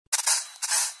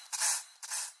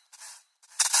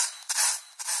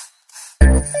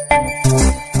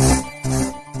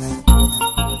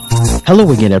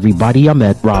Hello again, everybody. I'm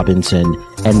Ed Robinson,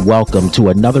 and welcome to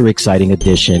another exciting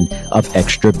edition of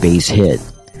Extra Base Hit.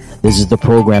 This is the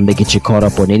program that gets you caught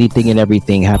up on anything and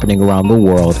everything happening around the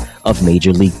world of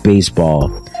Major League Baseball.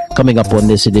 Coming up on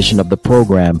this edition of the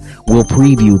program, we'll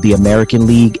preview the American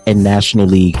League and National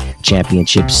League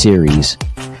Championship Series.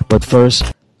 But first,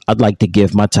 I'd like to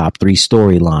give my top three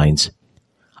storylines.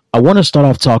 I want to start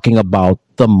off talking about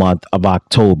the month of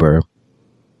October.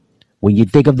 When you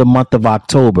think of the month of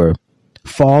October,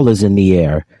 fall is in the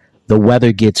air. The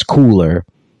weather gets cooler.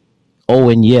 Oh,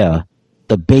 and yeah,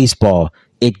 the baseball,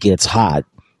 it gets hot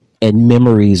and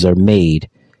memories are made.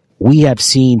 We have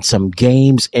seen some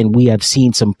games and we have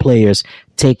seen some players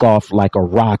take off like a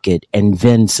rocket and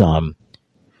then some.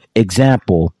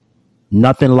 Example,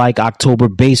 nothing like October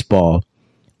baseball.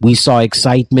 We saw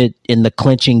excitement in the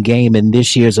clinching game in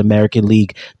this year's American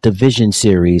League Division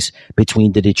Series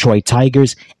between the Detroit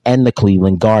Tigers and the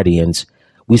Cleveland Guardians.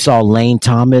 We saw Lane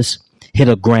Thomas hit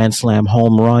a grand slam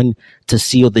home run to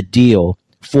seal the deal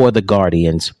for the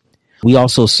Guardians. We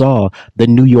also saw the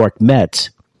New York Mets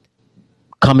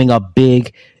coming up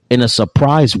big in a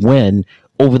surprise win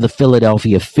over the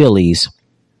Philadelphia Phillies.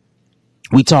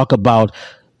 We talk about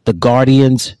the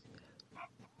Guardians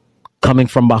coming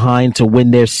from behind to win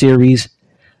their series,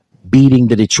 beating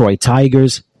the Detroit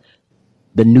Tigers.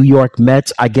 The New York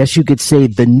Mets, I guess you could say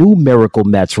the new Miracle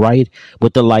Mets, right?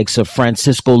 With the likes of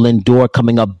Francisco Lindor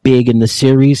coming up big in the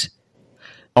series.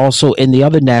 Also in the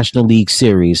other National League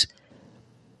series,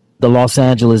 the Los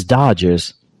Angeles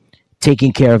Dodgers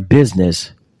taking care of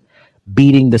business,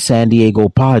 beating the San Diego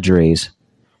Padres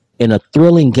in a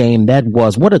thrilling game that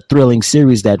was. What a thrilling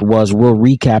series that was. We'll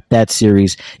recap that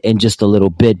series in just a little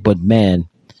bit. But man,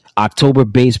 October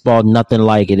baseball, nothing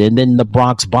like it. And then the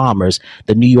Bronx Bombers,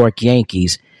 the New York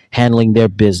Yankees, handling their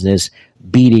business,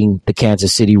 beating the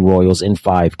Kansas City Royals in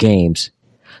 5 games.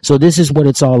 So this is what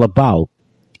it's all about.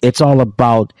 It's all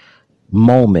about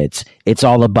moments. It's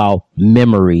all about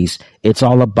memories. It's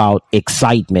all about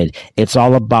excitement. It's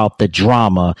all about the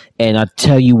drama. And I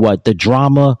tell you what, the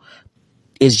drama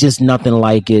is just nothing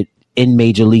like it in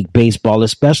Major League Baseball,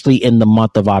 especially in the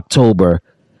month of October.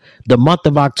 The month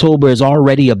of October is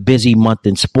already a busy month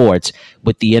in sports,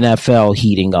 with the NFL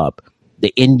heating up,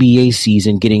 the NBA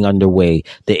season getting underway,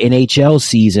 the NHL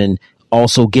season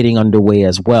also getting underway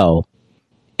as well,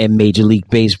 and Major League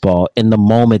Baseball and the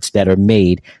moments that are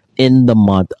made in the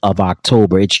month of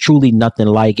October. It's truly nothing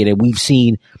like it. And we've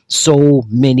seen so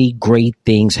many great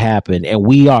things happen.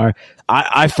 And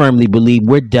I firmly believe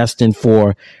we're destined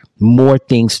for more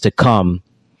things to come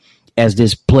as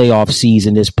this playoff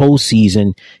season, this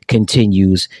postseason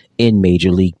continues in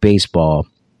Major League Baseball.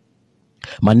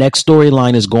 My next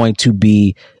storyline is going to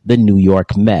be the New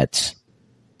York Mets.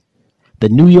 The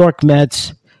New York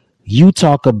Mets, you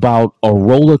talk about a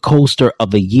roller coaster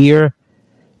of a year.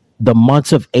 The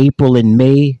months of April and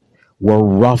May were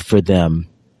rough for them.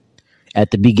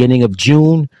 At the beginning of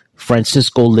June,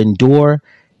 Francisco Lindor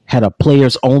had a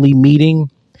players-only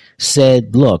meeting,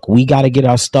 said, look, we got to get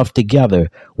our stuff together.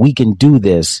 We can do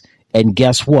this. And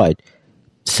guess what?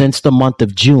 Since the month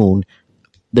of June,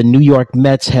 the New York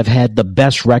Mets have had the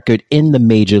best record in the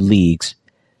major leagues.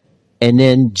 And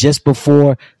then just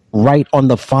before, right on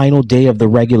the final day of the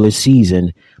regular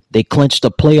season, they clinched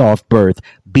a playoff berth,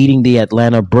 beating the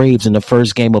Atlanta Braves in the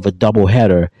first game of a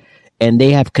doubleheader. And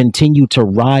they have continued to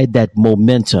ride that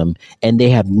momentum, and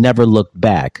they have never looked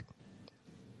back.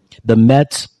 The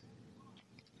Mets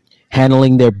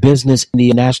handling their business in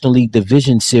the National League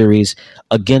Division Series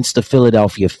against the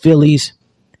Philadelphia Phillies.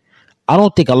 I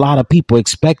don't think a lot of people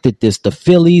expected this. The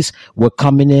Phillies were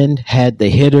coming in, had the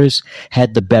hitters,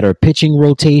 had the better pitching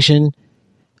rotation.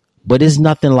 But it's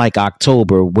nothing like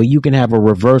October, where you can have a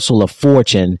reversal of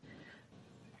fortune.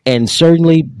 And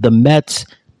certainly the Mets,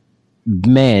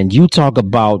 man, you talk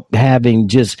about having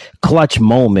just clutch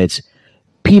moments.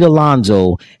 Pete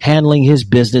Alonso handling his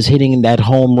business, hitting that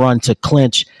home run to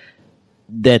clinch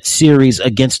that series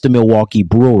against the Milwaukee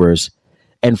Brewers.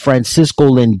 And Francisco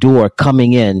Lindor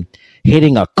coming in,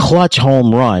 hitting a clutch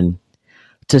home run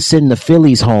to send the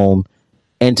Phillies home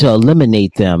and to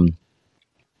eliminate them.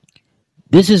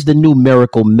 This is the new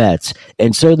Miracle Mets,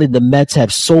 and certainly the Mets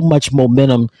have so much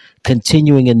momentum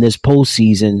continuing in this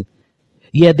postseason.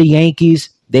 Yeah, the Yankees,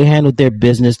 they handled their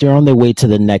business. They're on their way to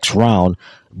the next round.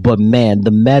 But, man,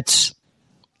 the Mets,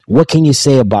 what can you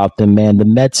say about them, man? The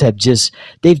Mets have just,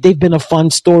 they've been a fun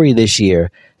story this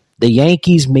year. The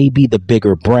Yankees may be the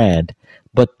bigger brand,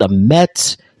 but the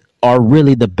Mets are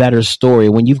really the better story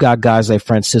when you've got guys like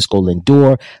Francisco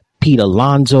Lindor, Pete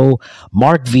Alonso.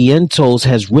 Mark Vientos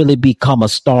has really become a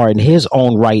star in his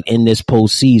own right in this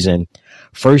postseason.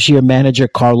 First year manager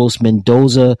Carlos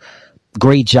Mendoza,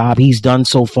 great job he's done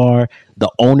so far.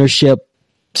 The ownership,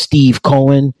 Steve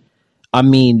Cohen. I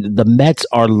mean, the Mets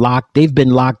are locked. They've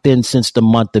been locked in since the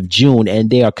month of June, and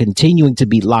they are continuing to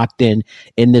be locked in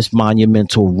this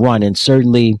monumental run. And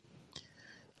certainly,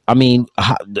 I mean,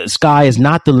 the sky is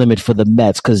not the limit for the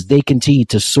Mets because they continue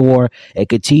to soar and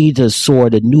continue to soar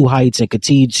to new heights and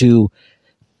continue to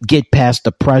get past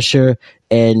the pressure.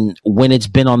 And when it's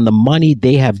been on the money,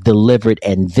 they have delivered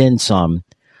and then some.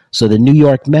 So the New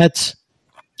York Mets,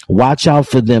 watch out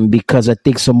for them because I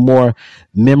think some more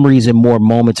memories and more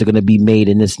moments are going to be made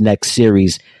in this next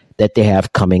series that they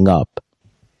have coming up.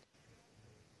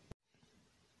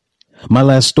 My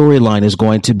last storyline is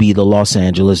going to be the Los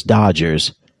Angeles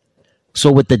Dodgers. So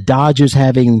with the Dodgers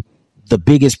having the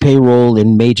biggest payroll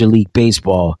in Major League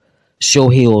Baseball,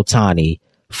 Shohei Ohtani,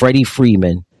 Freddie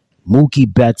Freeman,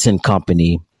 Mookie Betts and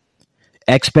company,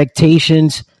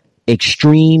 expectations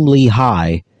extremely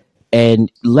high.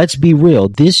 And let's be real,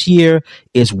 this year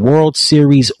is World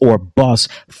Series or bust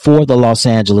for the Los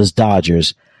Angeles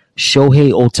Dodgers.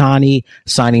 Shohei Ohtani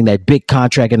signing that big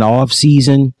contract in the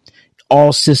offseason.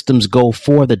 All systems go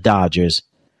for the Dodgers.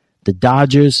 The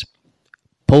Dodgers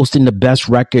posting the best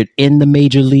record in the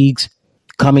major leagues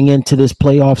coming into this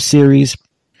playoff series,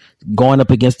 going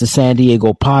up against the San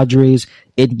Diego Padres.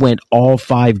 It went all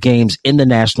 5 games in the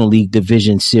National League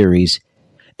Division Series.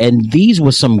 And these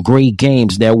were some great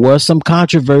games. There was some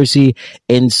controversy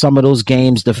in some of those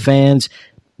games. The fans,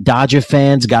 Dodger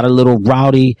fans, got a little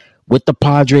rowdy with the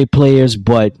Padre players.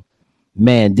 But,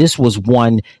 man, this was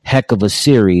one heck of a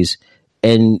series.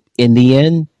 And in the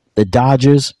end, the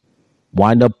Dodgers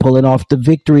wind up pulling off the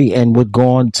victory and will go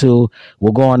on to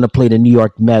play the New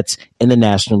York Mets in the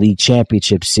National League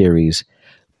Championship Series.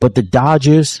 But the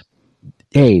Dodgers,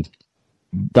 hey,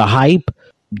 the hype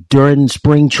during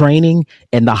spring training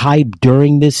and the hype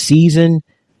during this season,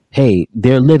 hey,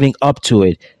 they're living up to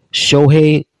it.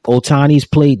 Shohei Ohtani's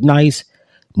played nice.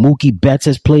 Mookie Betts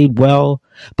has played well.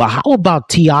 But how about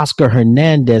Teoscar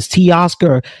Hernandez?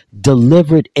 Teoscar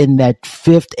delivered in that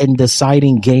 5th and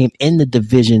deciding game in the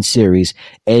division series.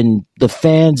 And the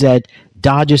fans at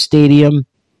Dodger Stadium,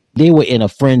 they were in a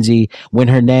frenzy when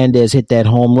Hernandez hit that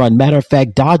home run. Matter of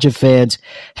fact, Dodger fans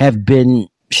have been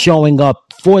showing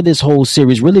up for this whole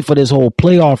series, really for this whole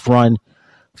playoff run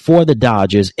for the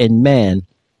Dodgers. And man,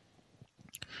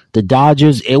 the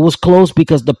Dodgers, it was close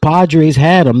because the Padres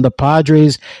had them. The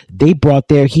Padres, they brought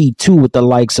their heat too with the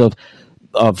likes of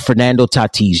Fernando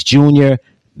Tatis Jr.,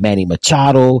 Manny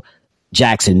Machado,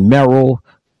 Jackson Merrill,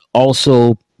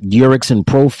 also Jurickson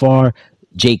Profar,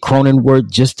 Jake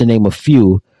Cronenworth, just to name a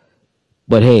few.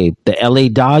 But hey, the LA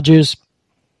Dodgers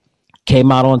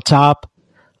came out on top.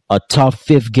 A tough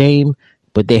 5th game,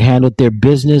 but they handled their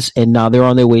business, and now they're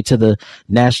on their way to the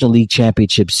National League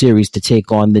Championship Series to take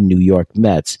on the New York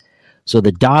Mets. So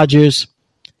the Dodgers,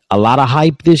 a lot of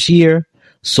hype this year.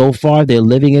 So far, they're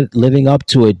living up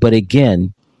to it. But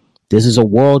again, this is a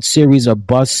World Series or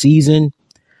bust season.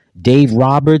 Dave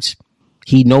Roberts,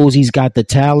 he knows he's got the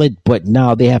talent, but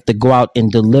now they have to go out and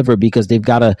deliver because they're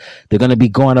going to be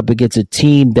going up against a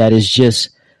team that is just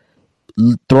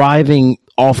thriving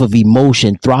off of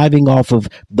emotion, thriving off of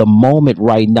the moment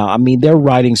right now. I mean, they're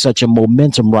riding such a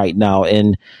momentum right now.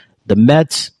 And the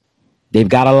Mets, they've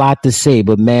got a lot to say.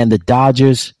 But, man, the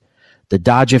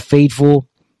Dodger faithful,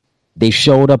 they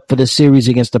showed up for the series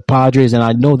against the Padres, and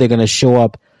I know they're going to show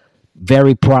up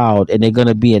very proud, and they're going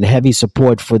to be in heavy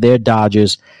support for their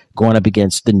Dodgers going up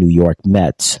against the New York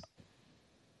Mets.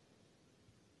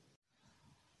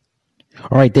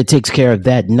 All right, that takes care of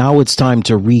that. Now it's time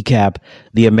to recap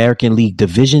the American League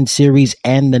Division Series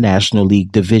and the National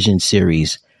League Division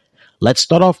Series. Let's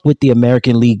start off with the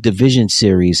American League Division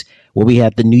Series, where we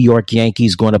have the New York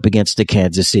Yankees going up against the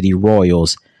Kansas City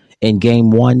Royals. In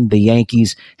Game 1, the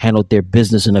Yankees handled their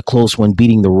business in a close one,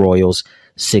 beating the Royals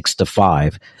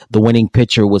 6-5. The winning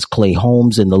pitcher was Clay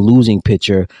Holmes, and the losing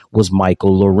pitcher was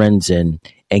Michael Lorenzen,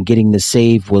 and getting the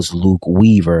save was Luke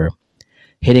Weaver.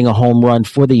 Hitting a home run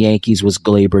for the Yankees was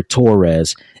Gleyber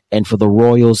Torres, and for the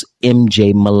Royals,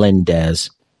 MJ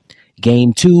Melendez.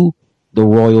 Game 2, the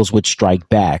Royals would strike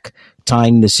back,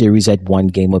 tying the series at 1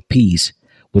 game apiece,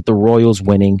 with the Royals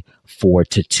winning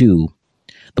 4-2.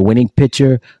 The winning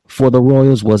pitcher for the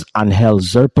Royals was Angel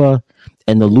Zerpa,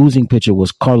 and the losing pitcher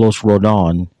was Carlos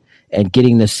Rodon, and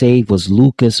getting the save was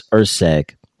Lucas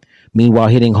Erceg. Meanwhile,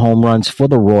 hitting home runs for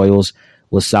the Royals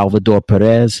was Salvador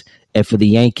Perez, and for the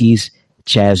Yankees,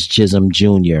 Chaz Chisholm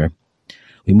Jr.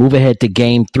 We move ahead to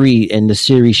Game 3, and the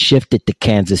series shifted to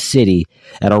Kansas City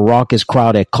at a raucous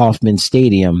crowd at Kauffman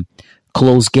Stadium.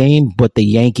 Close game, but the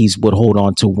Yankees would hold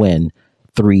on to win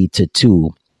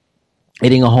 3-2.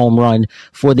 Hitting a home run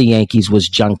for the Yankees was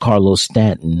Giancarlo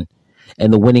Stanton,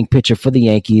 and the winning pitcher for the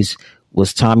Yankees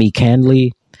was Tommy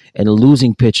Canley, and the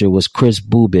losing pitcher was Chris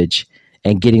Bubich,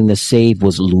 and getting the save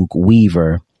was Luke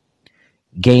Weaver.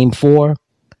 Game 4,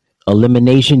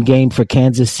 elimination game for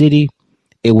Kansas City.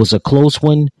 It was a close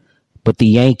one, but the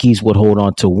Yankees would hold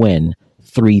on to win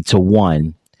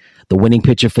 3-1. The winning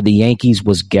pitcher for the Yankees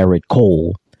was Garrett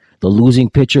Cole. The losing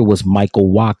pitcher was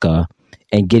Michael Wacha,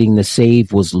 and getting the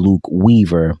save was Luke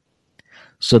Weaver.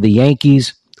 So the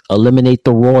Yankees eliminate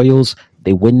the Royals.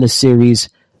 They win the series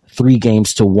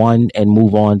 3-1 and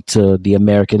move on to the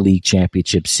American League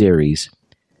Championship Series.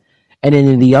 And then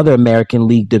in the other American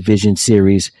League Division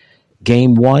Series,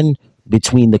 Game 1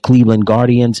 between the Cleveland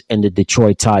Guardians and the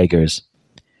Detroit Tigers.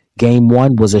 Game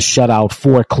 1 was a shutout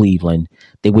for Cleveland.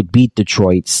 They would beat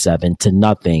Detroit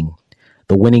 7-0.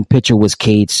 The winning pitcher was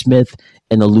Cade Smith,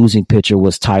 and the losing pitcher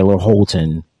was Tyler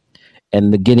Holton.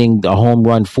 And getting the home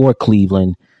run for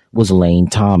Cleveland was Lane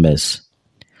Thomas.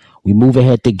 We move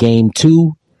ahead to Game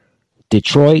 2.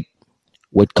 Detroit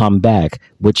would come back,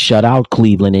 would shut out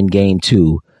Cleveland in Game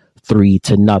 2,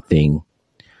 3-0.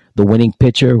 The winning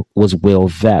pitcher was Will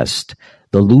Vest.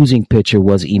 The losing pitcher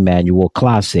was Emmanuel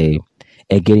Clase.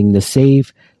 And getting the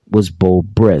save was Bo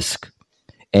Brisk.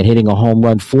 And hitting a home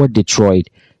run for Detroit,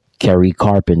 Kerry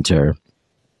Carpenter.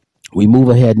 We move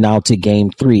ahead now to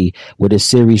Game 3, with the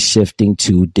series shifting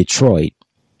to Detroit.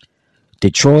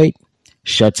 Detroit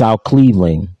shuts out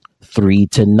Cleveland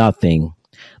 3-0.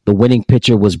 The winning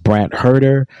pitcher was Brant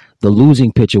Herter. The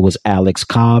losing pitcher was Alex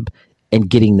Cobb, and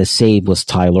getting the save was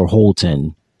Tyler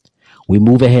Holton. We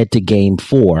move ahead to Game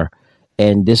 4,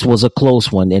 and this was a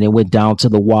close one, and it went down to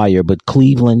the wire, but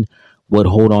Cleveland would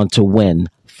hold on to win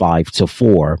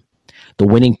 5-4. The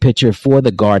winning pitcher for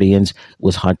the Guardians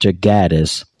was Hunter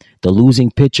Gaddis. The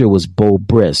losing pitcher was Bo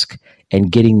Brisk,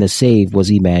 and getting the save was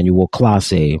Emmanuel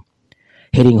Clase.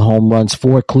 Hitting home runs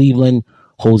for Cleveland,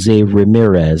 Jose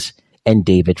Ramirez and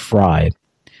David Fry.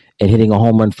 And hitting a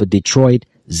home run for Detroit,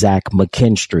 Zach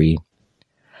McKinstry.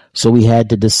 So we had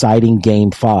the deciding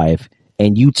Game 5.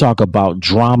 And you talk about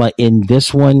drama in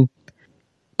this one.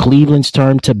 Cleveland's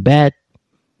turn to bat.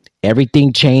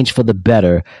 Everything changed for the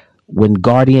better when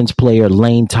Guardians player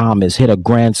Lane Thomas hit a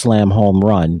grand slam home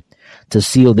run to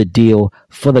seal the deal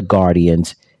for the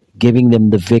Guardians, giving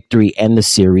them the victory and the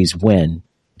series win.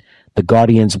 The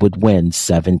Guardians would win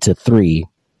 7-3.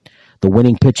 The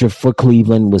winning pitcher for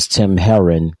Cleveland was Tim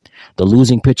Herron. The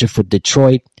losing pitcher for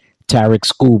Detroit, Tarek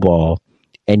Skubal,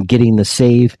 and getting the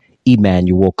save,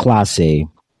 Emmanuel Clase.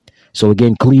 So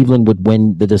again, Cleveland would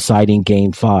win the deciding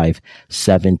Game 5,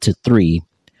 7-3.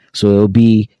 So it'll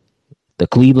be the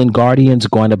Cleveland Guardians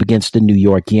going up against the New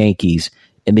York Yankees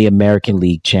in the American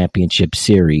League Championship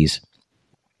Series.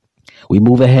 We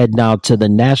move ahead now to the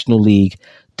National League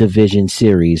Division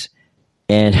Series.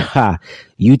 And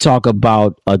you talk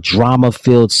about a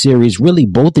drama-filled series. Really,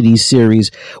 both of these series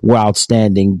were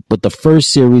outstanding. But the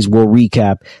first series we'll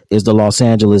recap is the Los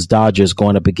Angeles Dodgers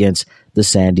going up against the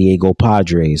San Diego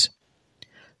Padres.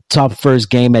 Tough first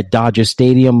game at Dodger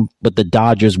Stadium, but the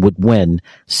Dodgers would win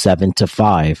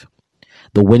 7-5.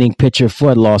 The winning pitcher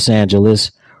for Los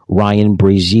Angeles, Ryan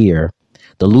Brazier.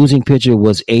 The losing pitcher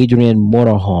was Adrian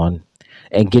Morejon,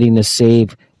 and getting the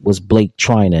save was Blake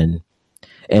Trinan.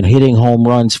 And hitting home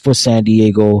runs for San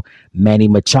Diego, Manny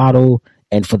Machado,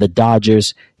 and for the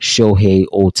Dodgers, Shohei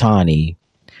Ohtani.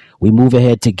 We move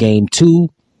ahead to Game 2.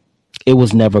 It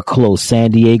was never close.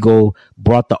 San Diego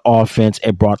brought the offense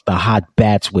and brought the hot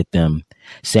bats with them.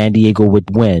 San Diego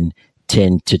would win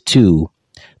 10-2.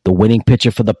 The winning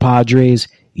pitcher for the Padres,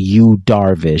 Yu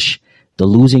Darvish. The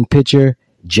losing pitcher,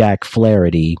 Jack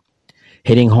Flaherty.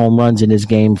 Hitting home runs in this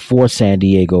game for San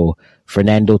Diego,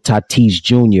 Fernando Tatis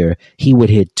Jr., he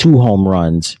would hit 2 home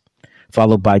runs,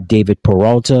 followed by David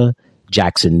Peralta,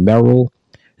 Jackson Merrill,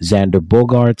 Xander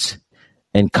Bogaerts,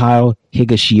 and Kyle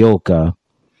Higashioka.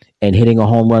 And hitting a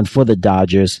home run for the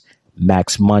Dodgers,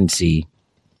 Max Muncy.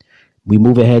 We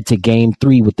move ahead to Game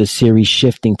 3 with the series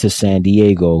shifting to San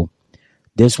Diego.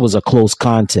 This was a close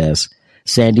contest.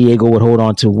 San Diego would hold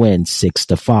on to win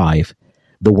 6-5.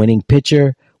 The winning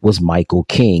pitcher was Michael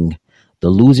King. The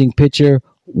losing pitcher,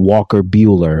 Walker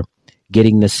Buehler.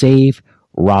 Getting the save,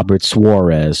 Robert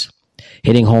Suarez.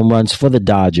 Hitting home runs for the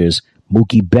Dodgers,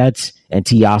 Mookie Betts and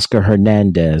Teoscar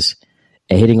Hernandez.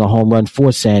 And hitting a home run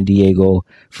for San Diego,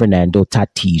 Fernando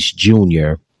Tatis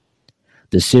Jr.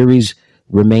 The series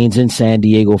remains in San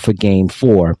Diego for Game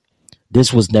 4.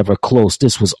 This was never close.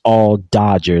 This was all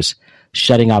Dodgers,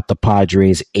 shutting out the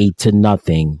Padres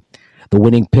 8-0. The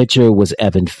winning pitcher was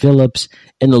Evan Phillips,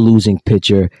 and the losing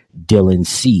pitcher, Dylan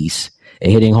Cease.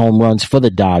 And hitting home runs for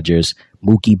the Dodgers,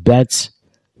 Mookie Betts,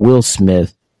 Will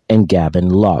Smith, and Gavin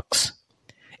Lux.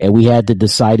 And we had the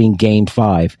deciding Game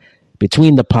 5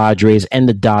 between the Padres and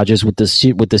the Dodgers, with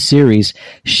the series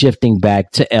shifting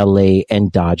back to LA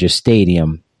and Dodger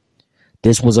Stadium.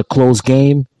 This was a close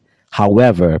game.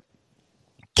 However,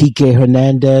 Kike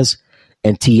Hernandez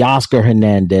and Teoscar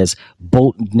Hernandez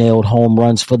both nailed home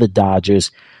runs for the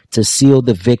Dodgers to seal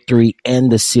the victory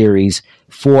and the series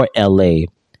for LA.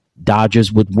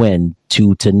 Dodgers would win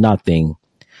 2-0.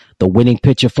 The winning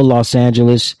pitcher for Los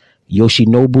Angeles,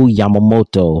 Yoshinobu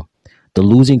Yamamoto. The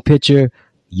losing pitcher,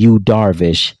 Yu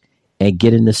Darvish. And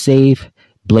getting the save,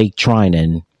 Blake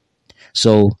Trinan.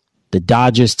 So the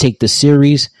Dodgers take the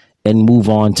series and move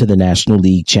on to the National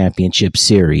League Championship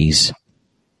Series.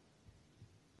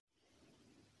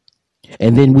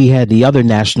 And then we had the other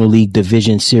National League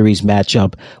Division Series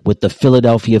matchup with the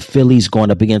Philadelphia Phillies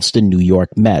going up against the New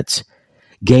York Mets.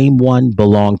 Game 1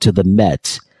 belonged to the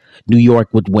Mets. New York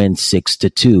would win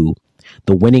 6-2.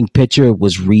 The winning pitcher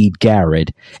was Reed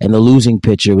Garrett, and the losing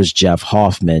pitcher was Jeff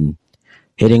Hoffman.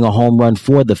 Hitting a home run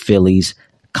for the Phillies,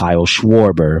 Kyle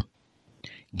Schwarber.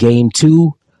 Game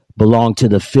 2 belonged to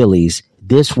the Phillies.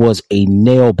 This was a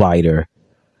nail-biter.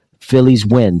 Phillies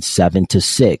win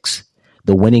 7-6.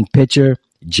 The winning pitcher,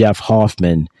 Jeff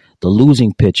Hoffman. The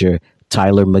losing pitcher,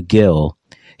 Tyler McGill.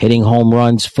 Hitting home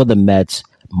runs for the Mets,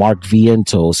 Mark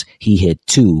Vientos, he hit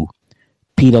 2.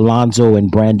 Pete Alonso and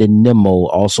Brandon Nimmo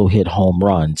also hit home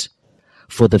runs.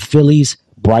 For the Phillies,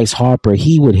 Bryce Harper,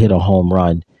 he would hit a home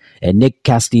run. And Nick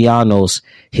Castellanos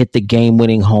hit the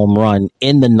game-winning home run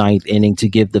in the 9th inning to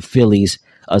give the Phillies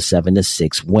a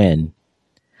 7-6 win.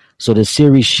 So the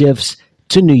series shifts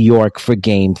to New York for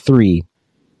Game 3.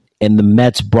 And the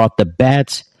Mets brought the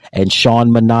bats, and Sean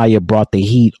Manaea brought the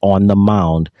heat on the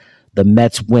mound. The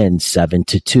Mets win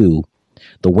 7-2.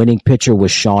 The winning pitcher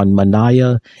was Sean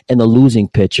Manaea, and the losing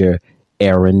pitcher,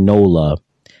 Aaron Nola.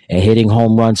 And hitting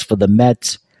home runs for the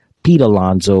Mets, Pete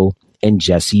Alonso and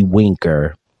Jesse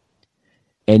Winker.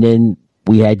 And then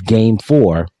we had Game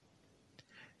 4.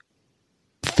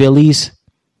 Phillies,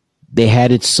 they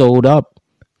had it sewed up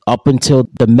until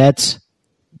the Mets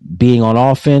being on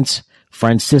offense.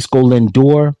 Francisco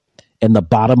Lindor in the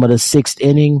bottom of the 6th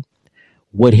inning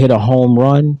would hit a home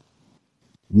run,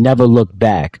 never look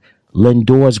back.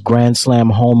 Lindor's grand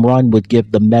slam home run would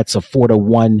give the Mets a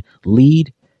 4-1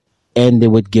 lead, and they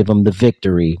would give them the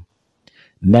victory.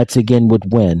 Mets again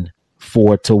would win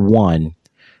 4-1.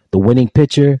 The winning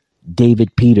pitcher,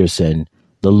 David Peterson.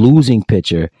 The losing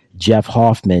pitcher, Jeff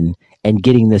Hoffman, and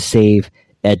getting the save,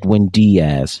 Edwin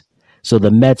Diaz. So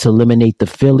the Mets eliminate the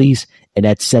Phillies, and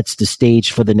that sets the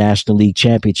stage for the National League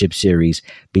Championship Series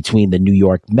between the New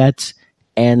York Mets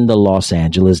and the Los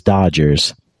Angeles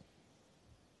Dodgers.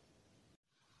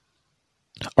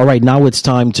 All right, now it's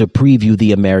time to preview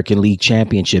the American League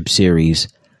Championship Series.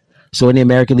 So in the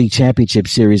American League Championship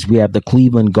Series, we have the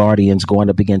Cleveland Guardians going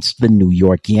up against the New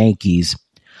York Yankees.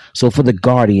 So for the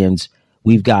Guardians,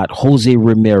 we've got Jose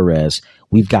Ramirez.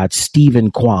 We've got Steven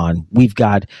Kwan. We've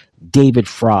got David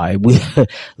Fry.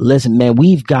 Listen, man,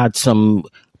 we've got some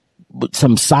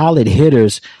solid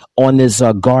hitters on this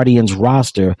Guardians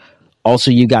roster. Also,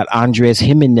 you got Andres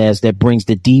Jimenez that brings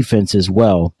the defense as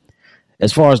well.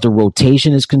 As far as the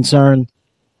rotation is concerned,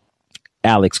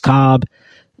 Alex Cobb,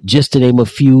 just to name a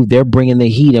few, they're bringing the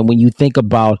heat. And when you think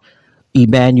about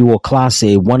Emmanuel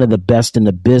Clase, one of the best in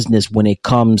the business when it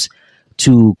comes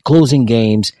to closing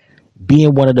games,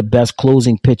 being one of the best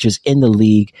closing pitchers in the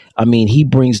league, I mean, he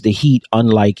brings the heat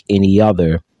unlike any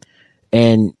other.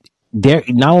 And there,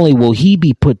 not only will he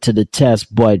be put to the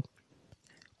test, but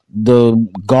the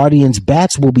Guardians'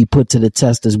 bats will be put to the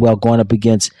test as well, going up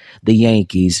against the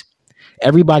Yankees.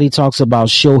 Everybody talks about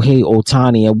Shohei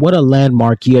Ohtani and what a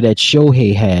landmark year that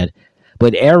Shohei had.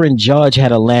 But Aaron Judge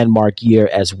had a landmark year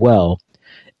as well.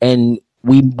 And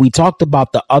we talked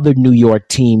about the other New York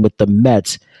team with the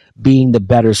Mets being the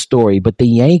better story. But the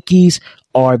Yankees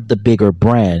are the bigger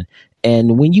brand.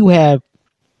 And when you have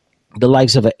the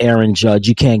likes of an Aaron Judge,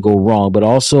 you can't go wrong. But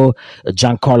also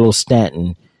Giancarlo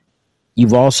Stanton.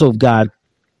 You've also got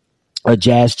a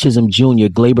Jazz Chisholm Jr.,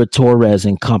 Gleyber Torres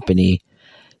and company.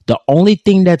 The only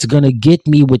thing that's going to get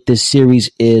me with this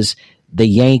series is the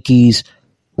Yankees'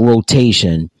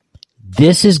 rotation.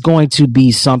 This is going to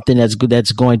be something that's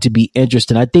going to be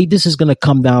interesting. I think this is going to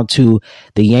come down to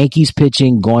the Yankees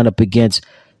pitching going up against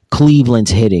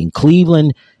Cleveland's hitting.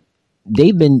 Cleveland,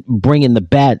 they've been bringing the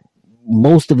bat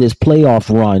most of this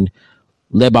playoff run,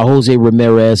 led by Jose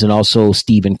Ramirez and also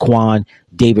Steven Kwan,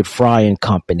 David Fry and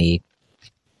company.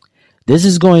 This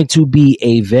is going to be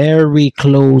a very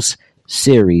close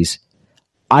series.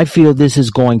 I feel this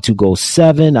is going to go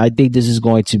 7. I think this is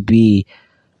going to be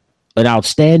an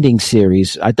outstanding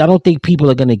series. I don't think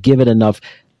people are going to give it enough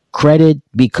credit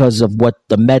because of what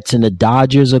the Mets and the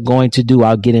Dodgers are going to do.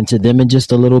 I'll get into them in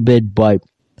just a little bit, but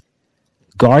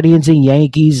Guardians and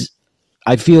Yankees,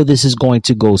 I feel this is going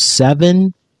to go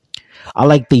 7. I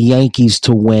like the Yankees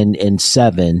to win in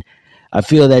 7. I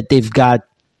feel that they've got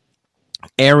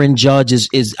Aaron Judge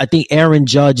I think Aaron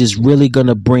Judge is really going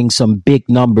to bring some big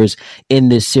numbers in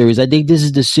this series. I think this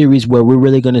is the series where we're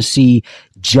really going to see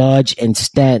Judge and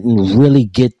Stanton really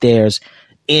get theirs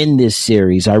in this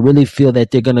series. I really feel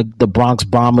that the Bronx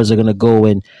Bombers are going to go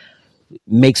and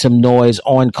make some noise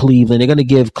on Cleveland. They're going to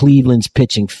give Cleveland's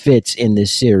pitching fits in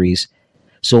this series.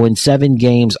 So in 7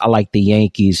 games, I like the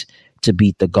Yankees to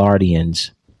beat the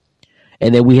Guardians.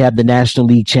 And then we have the National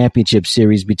League Championship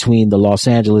Series between the Los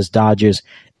Angeles Dodgers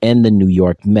and the New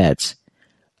York Mets.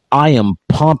 I am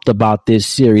pumped about this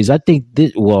series. I think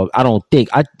this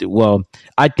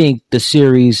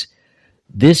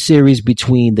series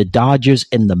between the Dodgers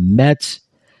and the Mets,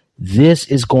 this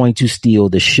is going to steal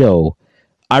the show.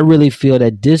 I really feel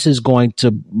that this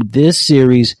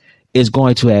series is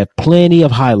going to have plenty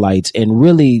of highlights and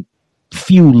really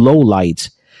few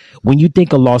lowlights. When you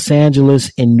think of Los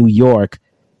Angeles and New York,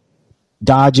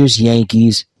 Dodgers,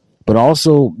 Yankees, but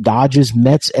also Dodgers,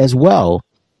 Mets as well.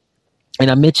 And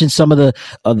I mentioned some of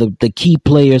the key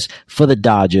players for the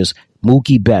Dodgers: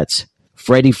 Mookie Betts,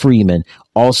 Freddie Freeman,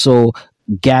 also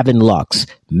Gavin Lux,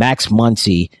 Max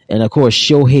Muncy, and of course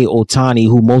Shohei Ohtani,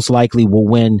 who most likely will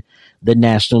win the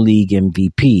National League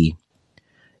MVP.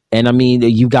 And I mean,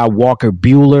 you got Walker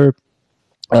Buehler,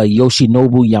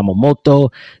 Yoshinobu Yamamoto.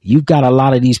 You've got a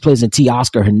lot of these players, and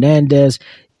Teoscar Hernandez.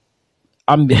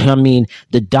 I mean,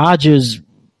 the Dodgers,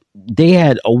 they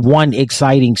had one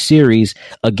exciting series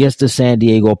against the San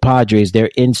Diego Padres, their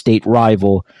in-state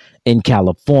rival in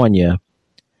California.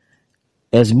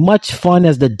 As much fun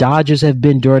as the Dodgers have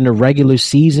been during the regular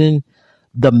season,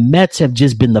 the Mets have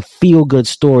just been the feel-good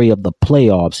story of the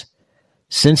playoffs.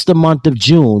 Since the month of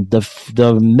June,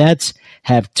 the Mets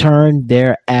have turned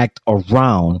their act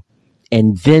around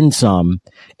and then some,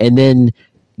 and then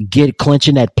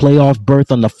clinching that playoff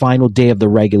berth on the final day of the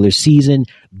regular season,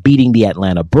 beating the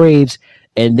Atlanta Braves,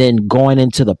 and then going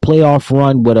into the playoff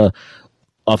run with a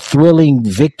thrilling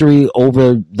victory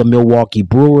over the Milwaukee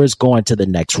Brewers, going to the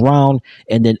next round,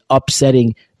 and then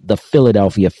upsetting the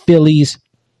Philadelphia Phillies.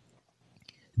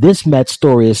 This Mets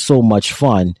story is so much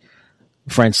fun.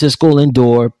 Francisco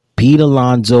Lindor, Pete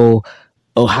Alonso.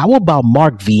 Oh, how about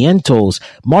Mark Vientos?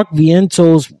 Mark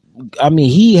Vientos, I mean,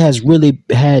 he has really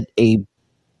had a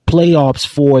playoffs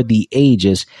for the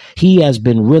ages. He has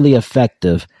been really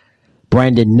effective.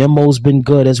 Brandon Nimmo's been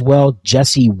good as well.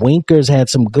 Jesse Winker's had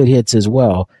some good hits as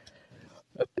well.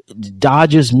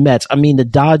 Dodgers, Mets. I mean, the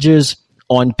Dodgers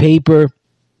on paper,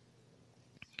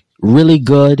 really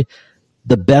good.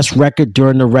 The best record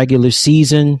during the regular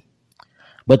season.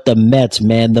 But the Mets,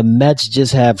 man, the Mets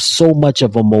just have so much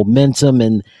of a momentum,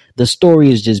 and the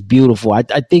story is just beautiful.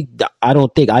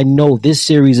 I know this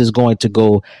series is going to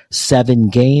go 7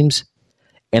 games,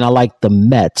 and I like the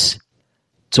Mets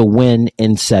to win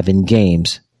in 7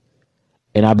 games.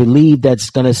 And I believe that's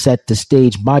going to set the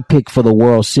stage. My pick for the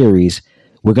World Series,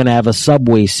 we're going to have a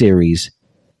Subway Series.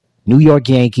 New York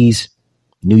Yankees,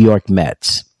 New York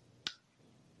Mets.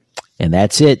 And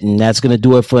that's it. And that's going to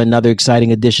do it for another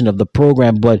exciting edition of the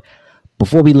program. But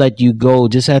before we let you go,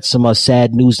 just had some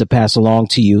sad news to pass along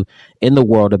to you in the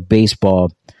world of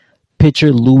baseball.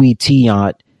 Pitcher Luis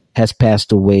Tiant has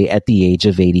passed away at the age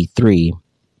of 83.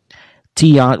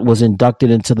 Tiant was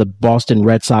inducted into the Boston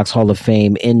Red Sox Hall of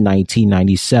Fame in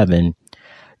 1997.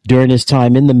 During his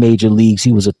time in the major leagues,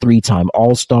 he was a 3-time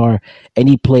All-Star, and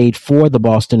he played for the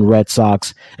Boston Red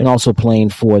Sox and also playing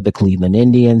for the Cleveland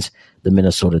Indians, the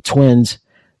Minnesota Twins,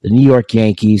 the New York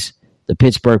Yankees, the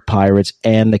Pittsburgh Pirates,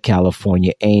 and the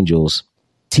California Angels.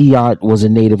 Tiant was a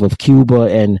native of Cuba,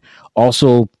 and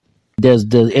also there's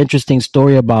the interesting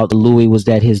story about Louis was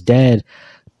that his dad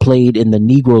played in the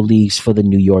Negro Leagues for the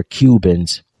New York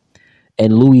Cubans.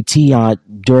 And Luis Tiant,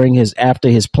 after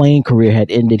his playing career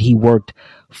had ended, he worked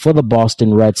for the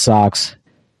Boston Red Sox.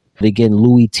 But again,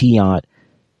 Luis Tiant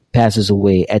passes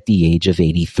away at the age of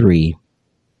 83.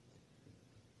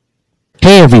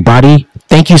 Hey everybody,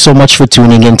 thank you so much for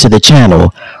tuning into the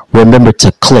channel. Remember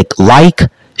to click like,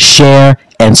 share,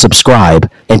 and subscribe,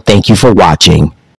 and thank you for watching.